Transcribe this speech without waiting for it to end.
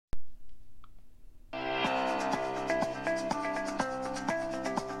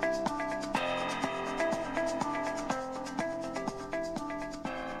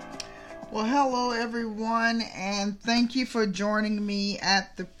Hello, everyone, and thank you for joining me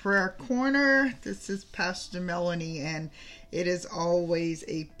at the Prayer Corner. This is Pastor Melanie, and it is always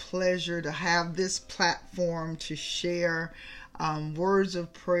a pleasure to have this platform to share words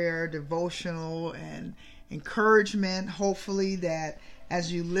of prayer, devotional, and encouragement. Hopefully that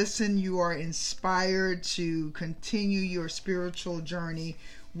as you listen, you are inspired to continue your spiritual journey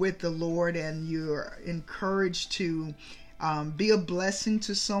with the Lord, and you're encouraged to be a blessing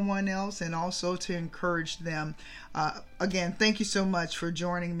to someone else and also to encourage them. Again, thank you so much for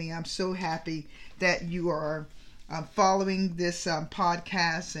joining me. I'm so happy that you are following this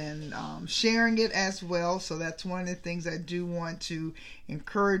podcast and sharing it as well. So that's one of the things I do want to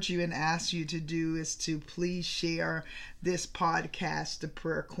encourage you and ask you to do, is to please share this podcast, The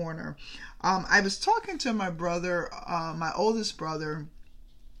Prayer Corner. I was talking to my brother, my oldest brother,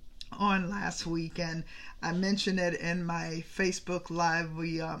 on last week, and I mentioned it in my Facebook Live.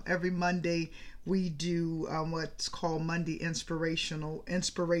 We every Monday we do what's called Monday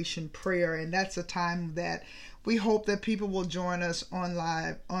Inspiration Prayer, and that's a time that we hope that people will join us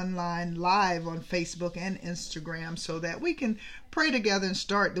online live on Facebook and Instagram, so that we can pray together and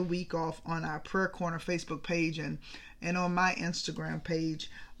start the week off on our Prayer Corner Facebook page and on my Instagram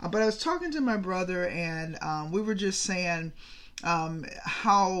page. But I was talking to my brother, and we were just saying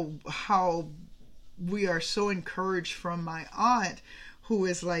how we are so encouraged from my aunt, who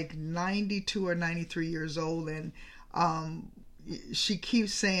is like 92 or 93 years old, and she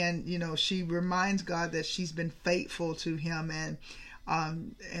keeps saying, she reminds God that she's been faithful to him,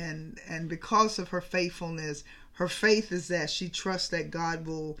 and because of her faithfulness, her faith is that she trusts that God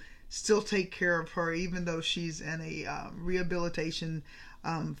will still take care of her, even though she's in a rehabilitation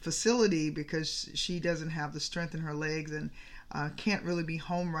facility, because she doesn't have the strength in her legs and can't really be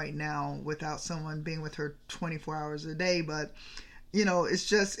home right now without someone being with her 24 hours a day. But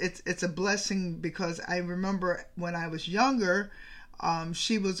it's a blessing, because I remember when I was younger,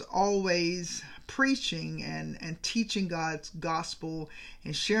 she was always preaching and teaching God's gospel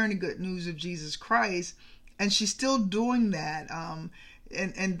and sharing the good news of Jesus Christ, and she's still doing that.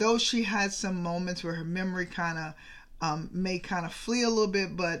 And though she had some moments where her memory may kind of flee a little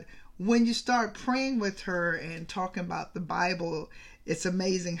bit, but when you start praying with her and talking about the Bible, it's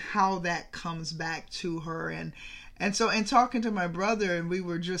amazing how that comes back to her. And so in talking to my brother, and we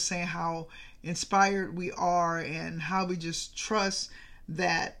were just saying how inspired we are and how we just trust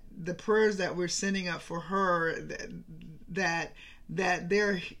that the prayers that we're sending up for her, that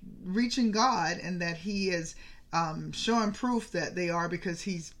they're reaching God, and that he is showing proof that they are, because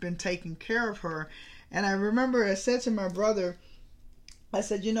he's been taking care of her. And I remember I said to my brother, I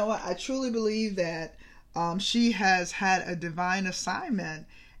said, you know what, I truly believe that she has had a divine assignment,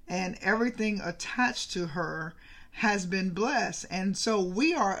 and everything attached to her has been blessed. And so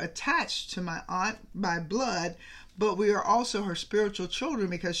we are attached to my aunt by blood, but we are also her spiritual children,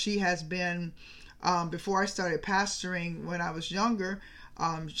 because she has been, before I started pastoring when I was younger,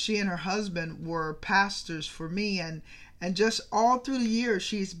 she and her husband were pastors for me, and just all through the years,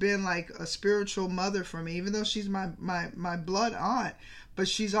 she's been like a spiritual mother for me, even though she's my blood aunt. But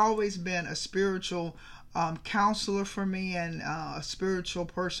she's always been a spiritual counselor for me, and a spiritual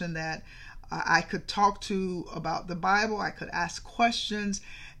person that I could talk to about the Bible. I could ask questions.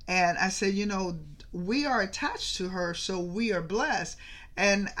 And I said, we are attached to her, so we are blessed.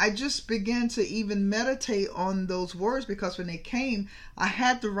 And I just began to even meditate on those words, because when they came, I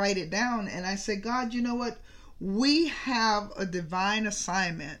had to write it down. And I said, God, you know what? We have a divine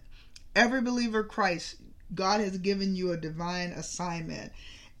assignment. Every believer of Christ, God has given you a divine assignment.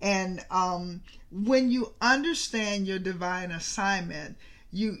 And when you understand your divine assignment,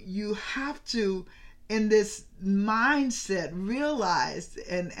 you have to, in this mindset, realize,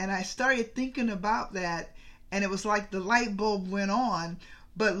 and I started thinking about that, and it was like the light bulb went on.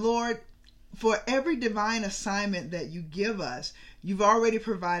 But Lord, for every divine assignment that you give us, you've already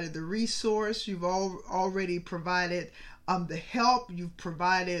provided the resource, you've already provided the help, you've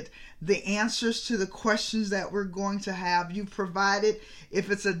provided the answers to the questions that we're going to have. You've provided,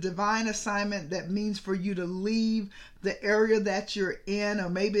 if it's a divine assignment that means for you to leave the area that you're in, or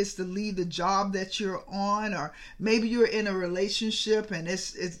maybe it's to leave the job that you're on, or maybe you're in a relationship and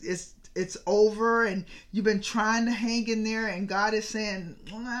it's over and you've been trying to hang in there, and God is saying,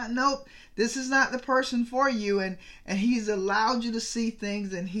 nope, this is not the person for you, and he's allowed you to see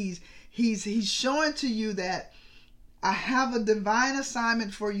things, and he's showing to you that I have a divine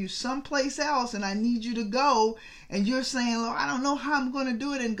assignment for you someplace else, and I need you to go. And you're saying, Lord, I don't know how I'm going to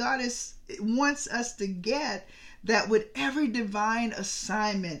do it. And God wants us to get that with every divine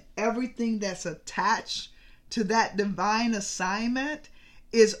assignment, everything that's attached to that divine assignment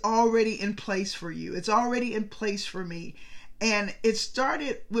is already in place for you. It's already in place for me. And it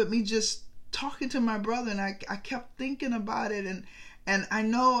started with me just talking to my brother, and I kept thinking about it, and I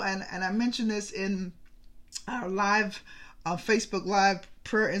know, and I mentioned this in our live Facebook Live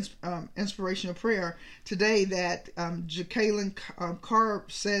prayer, inspirational prayer today, that Jacqueline Carr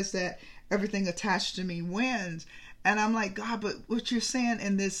says that everything attached to me wins. And I'm like, God, but what you're saying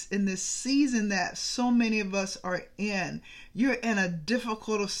in this season that so many of us are in, you're in a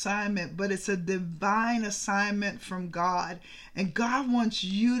difficult assignment, but it's a divine assignment from God. And God wants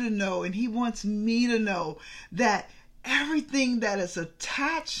you to know, and He wants me to know, that everything that is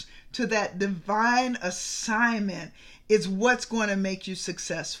attached to that divine assignment is what's going to make you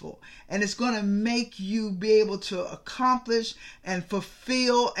successful. And it's going to make you be able to accomplish and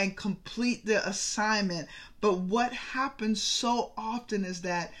fulfill and complete the assignment. But what happens so often is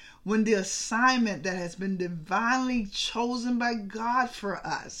that when the assignment that has been divinely chosen by God for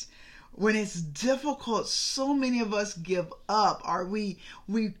us, when it's difficult, so many of us give up, or we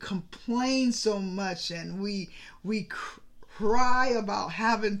complain so much, and we cry about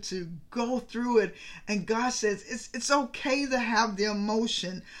having to go through it. And God says it's okay to have the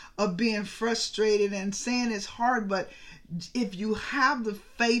emotion of being frustrated and saying it's hard, but if you have the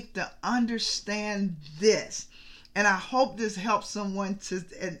faith to understand this, and I hope this helps someone to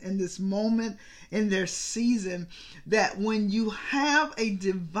in this moment in their season, that when you have a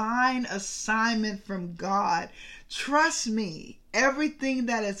divine assignment from God, trust me, everything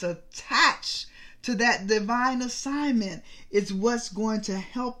that is attached to that divine assignment is what's going to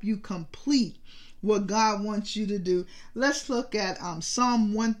help you complete what God wants you to do. Let's look at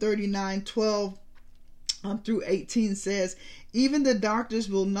Psalm 139:12 through 18 says, even the darkness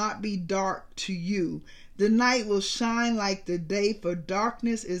will not be dark to you. The night will shine like the day, for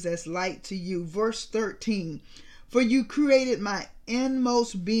darkness is as light to you. Verse 13, for you created my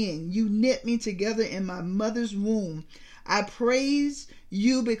inmost being. You knit me together in my mother's womb. I praise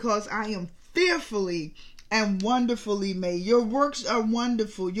you because I am fearfully and wonderfully made. Your works are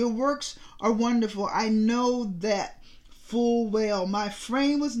wonderful. Your works are wonderful. I know that full well. My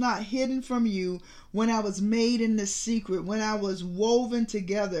frame was not hidden from you when I was made in the secret, when I was woven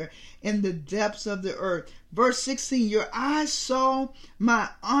together in the depths of the earth. Verse 16, your eyes saw my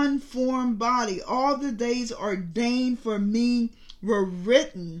unformed body. All the days ordained for me were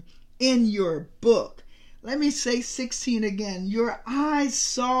written in your book. Let me say 16 again. Your eyes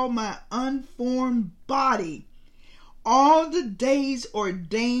saw my unformed body. All the days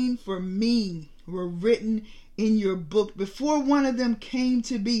ordained for me were written in your book before one of them came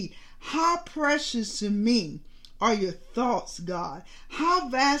to be. How precious to me are your thoughts, God. How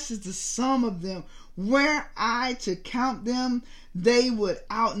vast is the sum of them. Were I to count them, they would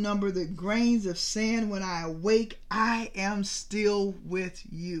outnumber the grains of sand. When I awake, I am still with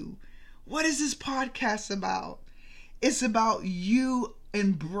you. What is this podcast about? It's about you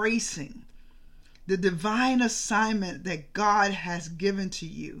embracing the divine assignment that God has given to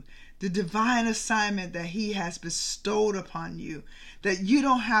you, the divine assignment that He has bestowed upon you, that you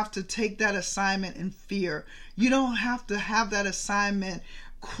don't have to take that assignment in fear. You don't have to have that assignment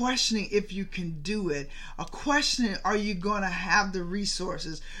questioning if you can do it, or questioning, are you going to have the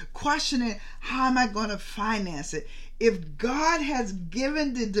resources, questioning, how am I going to finance it? If God has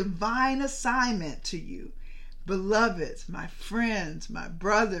given the divine assignment to you, beloveds, my friends, my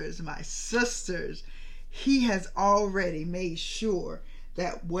brothers, my sisters, He has already made sure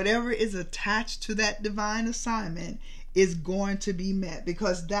that whatever is attached to that divine assignment is going to be met,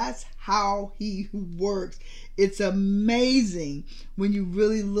 because that's how He works. It's amazing when you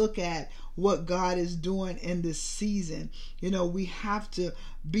really look at what God is doing in this season. You know, we have to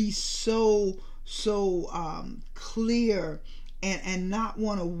be so clear and not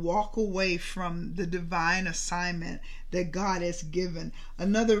want to walk away from the divine assignment that God has given.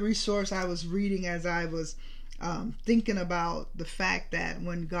 Another resource I was reading as I was thinking about the fact that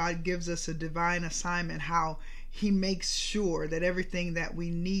when God gives us a divine assignment, how He makes sure that everything that we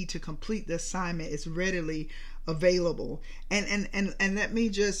need to complete the assignment is readily available. And let me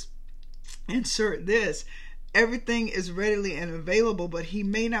just insert this. Everything is readily and available, but He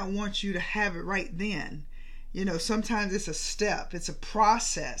may not want you to have it right then. You know, sometimes it's a step, it's a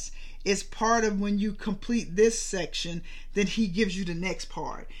process. It's part of when you complete this section, then He gives you the next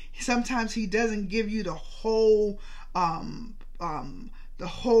part. Sometimes He doesn't give you the whole the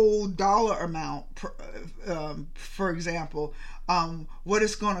whole dollar amount, for example, what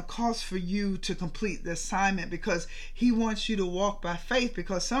it's going to cost for you to complete the assignment, because he wants you to walk by faith.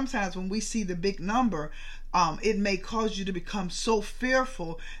 Because sometimes when we see the big number, it may cause you to become so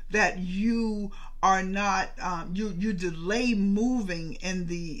fearful that you are not you delay moving in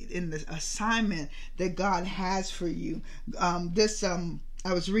the assignment that God has for you.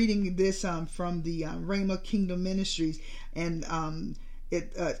 I was reading this from the Rhema Kingdom Ministries, and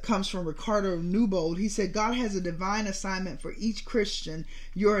it comes from Ricardo Newbold. He said, God has a divine assignment for each Christian.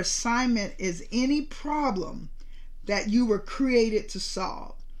 Your assignment is any problem that you were created to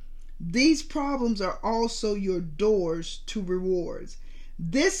solve. These problems are also your doors to rewards.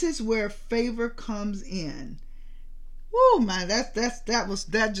 This is where favor comes in. Whoa, man,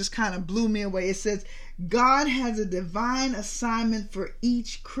 that just kind of blew me away. It says, God has a divine assignment for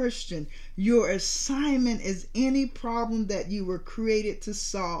each Christian. Your assignment is any problem that you were created to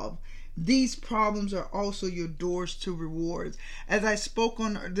solve. These problems are also your doors to rewards. As I spoke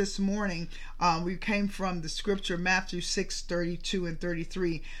on this morning, we came from the scripture Matthew 6:32 and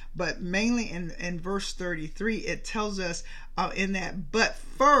 33, but mainly in verse 33, it tells us in that, but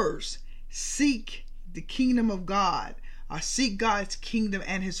first seek the kingdom of God, seek God's kingdom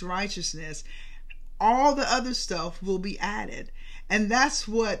and his righteousness. All the other stuff will be added. And that's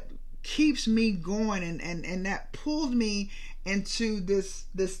what keeps me going, and that pulled me into this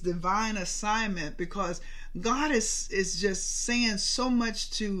divine assignment, because God is just saying so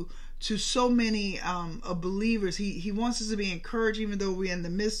much to so many believers. He wants us to be encouraged, even though we're in the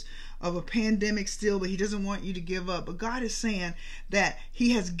midst of a pandemic still, but he doesn't want you to give up. But God is saying that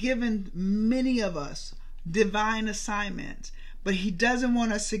he has given many of us divine assignments, but he doesn't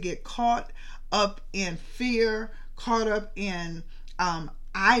want us to get caught up in fear, caught up in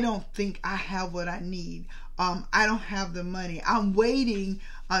I don't think I have what I need. I don't have the money. I'm waiting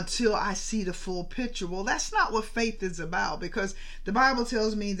until I see the full picture. Well, that's not what faith is about, because the Bible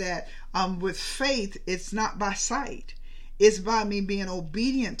tells me that with faith, it's not by sight. It's by me being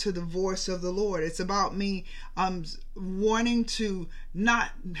obedient to the voice of the Lord. It's about me wanting to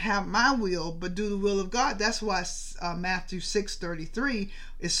not have my will, but do the will of God. That's why Matthew 6:33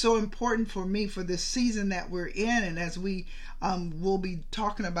 is so important for me for this season that we're in. And as we will be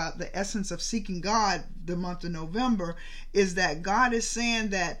talking about the essence of seeking God the month of November, is that God is saying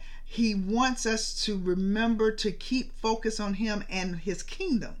that he wants us to remember to keep focus on him and his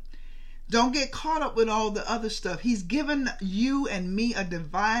kingdom. Don't get caught up with all the other stuff. He's given you and me a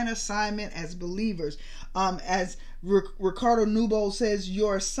divine assignment as believers. As Ricardo Newbold says,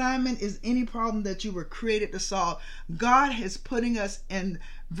 your assignment is any problem that you were created to solve. God is putting us in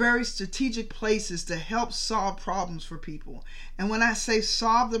very strategic places to help solve problems for people. And when I say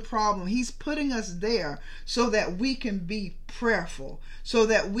solve the problem, he's putting us there so that we can be prayerful, so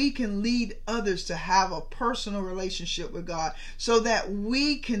that we can lead others to have a personal relationship with God, so that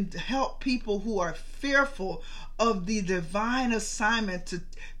we can help people who are fearful of the divine assignment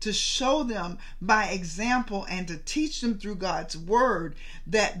to show them by example and to teach them through God's word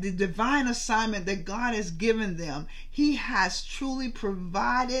that the divine assignment that God has given them, he has truly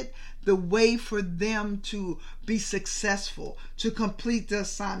provided the way for them to be successful, to complete the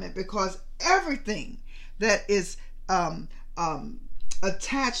assignment, because everything that is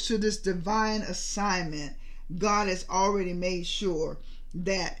attached to this divine assignment, God has already made sure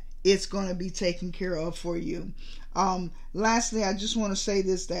that it's going to be taken care of for you. Lastly, I just want to say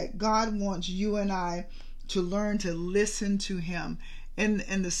this, that God wants you and I to learn to listen to him.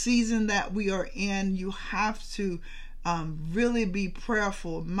 In the season that we are in, you have to really be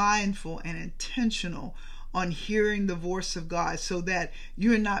prayerful, mindful, and intentional on hearing the voice of God, so that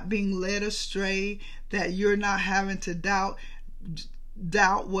you're not being led astray, that you're not having to doubt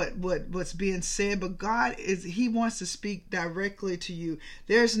what's being said. But God he wants to speak directly to you.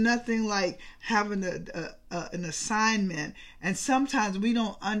 There's nothing like having an assignment, and sometimes we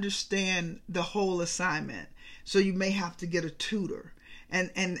don't understand the whole assignment, so you may have to get a tutor.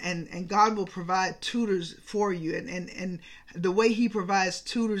 And God will provide tutors for you. And the way he provides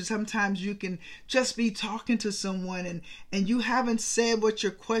tutors, sometimes you can just be talking to someone and you haven't said what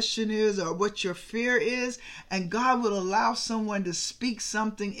your question is or what your fear is, and God will allow someone to speak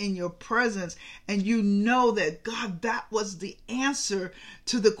something in your presence, and you know that, God, that was the answer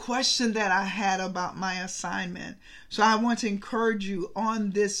to the question that I had about my assignment. So I want to encourage you on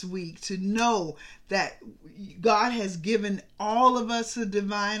this week to know that God has given all of us a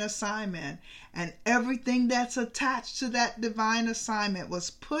divine assignment, and everything that's attached to that divine assignment was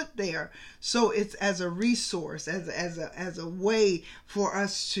put there so it's as a resource, as a way for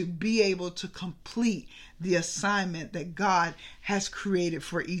us to be able to complete the assignment that God has created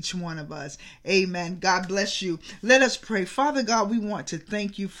for each one of us. Amen. God bless you. Let us pray. Father God, we want to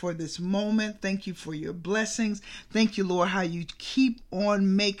thank you for this moment. Thank you for your blessings. Thank you, Lord, how you keep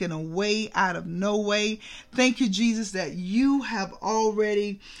on making a way out of no way. Thank you, Jesus, that you have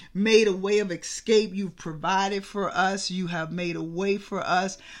already made a way of escape. You've provided for us. You have made a way for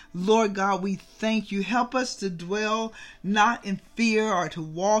us. Lord God, we thank you. Help us to dwell not in fear or to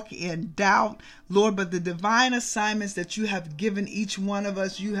walk in doubt, Lord, but the divine assignments that you have given each one of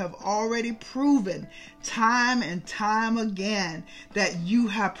us, you have already proven time and time again that you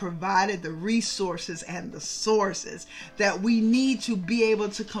have provided the resources and the sources that we need to be able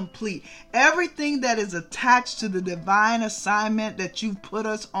to complete everything that is attached to the divine assignment that you've put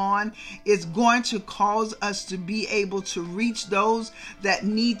us on. Is going to cause us to be able to reach those that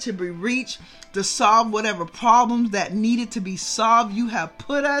need to be reached, to solve whatever problems that needed to be solved. You have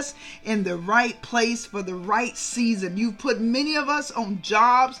put us in the right place for the right season. You've put many of us on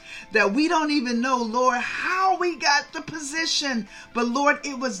jobs that we don't even know, Lord, how we got the position. But Lord,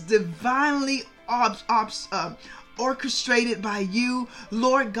 it was divinely orchestrated by you.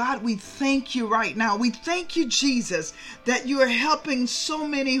 Lord God, we thank you right now. We thank you, Jesus, that you are helping so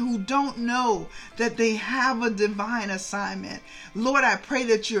many who don't know that they have a divine assignment. Lord, I pray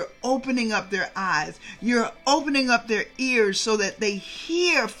that you're opening up their eyes. You're opening up their ears so that they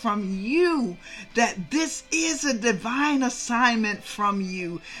hear from you that this is a divine assignment from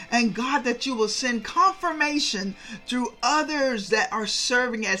you. And God, that you will send confirmation through others that are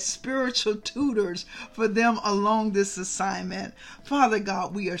serving as spiritual tutors for them along this assignment. Father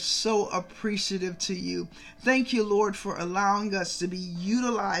God, we are so appreciative to you. Thank you, Lord, for allowing us to be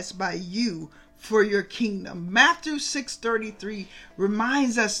utilized by you for your kingdom. Matthew 6:33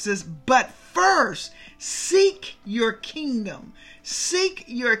 reminds us this, but first seek your kingdom. Seek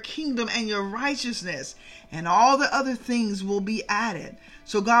your kingdom and your righteousness, and all the other things will be added.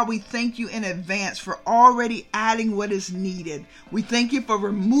 So God, we thank you in advance for already adding what is needed. We thank you for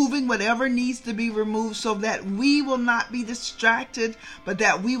removing whatever needs to be removed so that we will not be distracted, but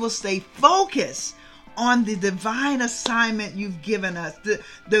that we will stay focused on the divine assignment you've given us,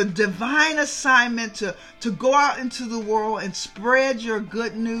 the divine assignment to go out into the world and spread your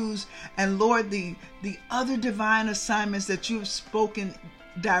good news. And Lord, the other divine assignments that you've spoken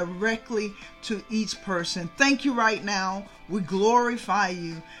directly to each person. Thank you right now. We glorify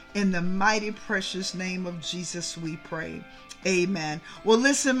you. In the mighty precious name of Jesus we pray. Amen. Well,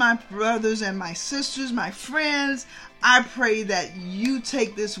 listen, my brothers and my sisters, my friends, I pray that you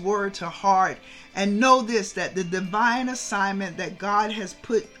take this word to heart and know this, that the divine assignment that God has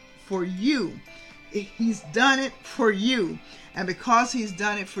put for you, he's done it for you. And because he's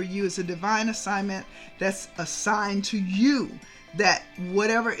done it for you, it's a divine assignment that's assigned to you, that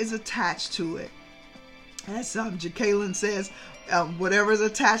whatever is attached to it, as Jacqueline says, whatever is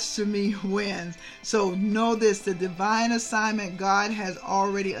attached to me wins. So know this, the divine assignment, God has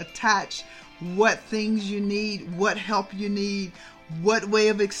already attached what things you need, what help you need, what way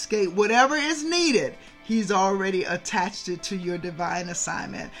of escape, whatever is needed. He's already attached it to your divine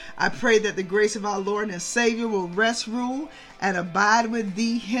assignment. I pray that the grace of our Lord and Savior will rest, rule, and abide with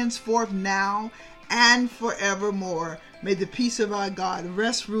thee henceforth, now, and forevermore. May the peace of our God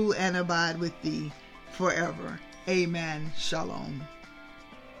rest, rule, and abide with thee forever. Amen. Shalom.